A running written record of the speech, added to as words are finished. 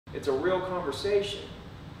It's a real conversation.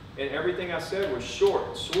 And everything I said was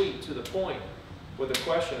short, sweet, to the point, with a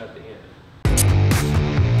question at the end.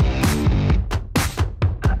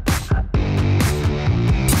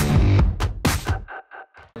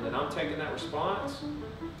 And then I'm taking that response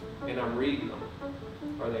and I'm reading them.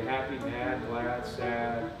 Are they happy, mad, glad,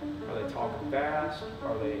 sad? Are they talking fast?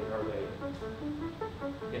 Are they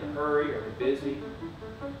in a hurry? Are they busy?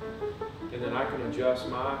 And then I can adjust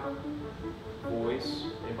my voice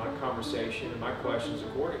and my conversation and my questions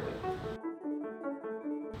accordingly.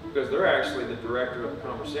 Because they're actually the director of the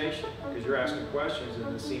conversation, because you're asking questions and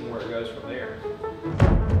then seeing where it goes from there.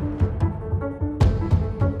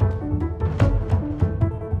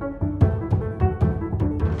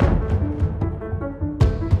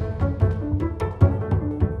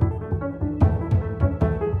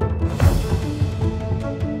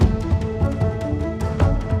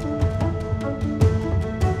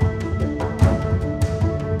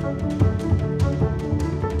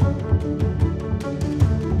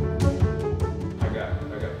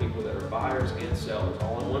 Buyers and sellers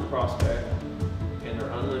all in one prospect, and they're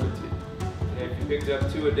unlimited. And if you picked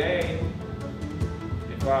up 2 a day,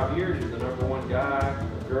 in 5 years you're the #1 guy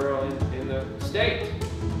or girl in the state.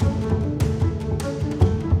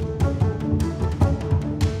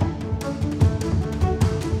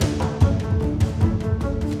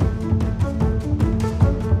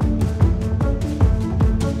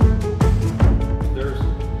 There's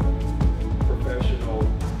professional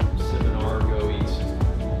seminar goees.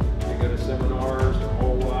 Go to seminars their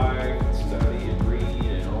whole life and study and read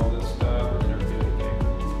and all this stuff and never do it again.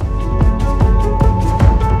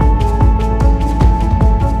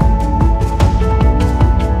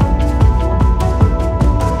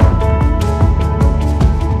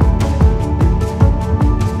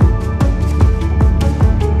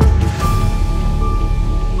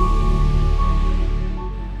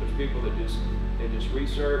 There's people that just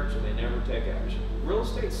research and they never take action. Real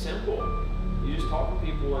estate's simple. You just talk to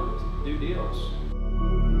people and do deals.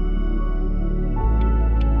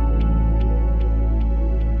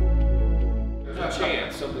 There's a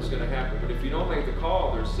chance something's going to happen, but if you don't make the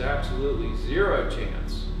call, there's absolutely 0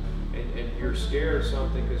 chance. And you're scared of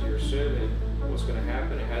something because you're assuming what's going to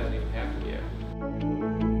happen. It hasn't even happened yet.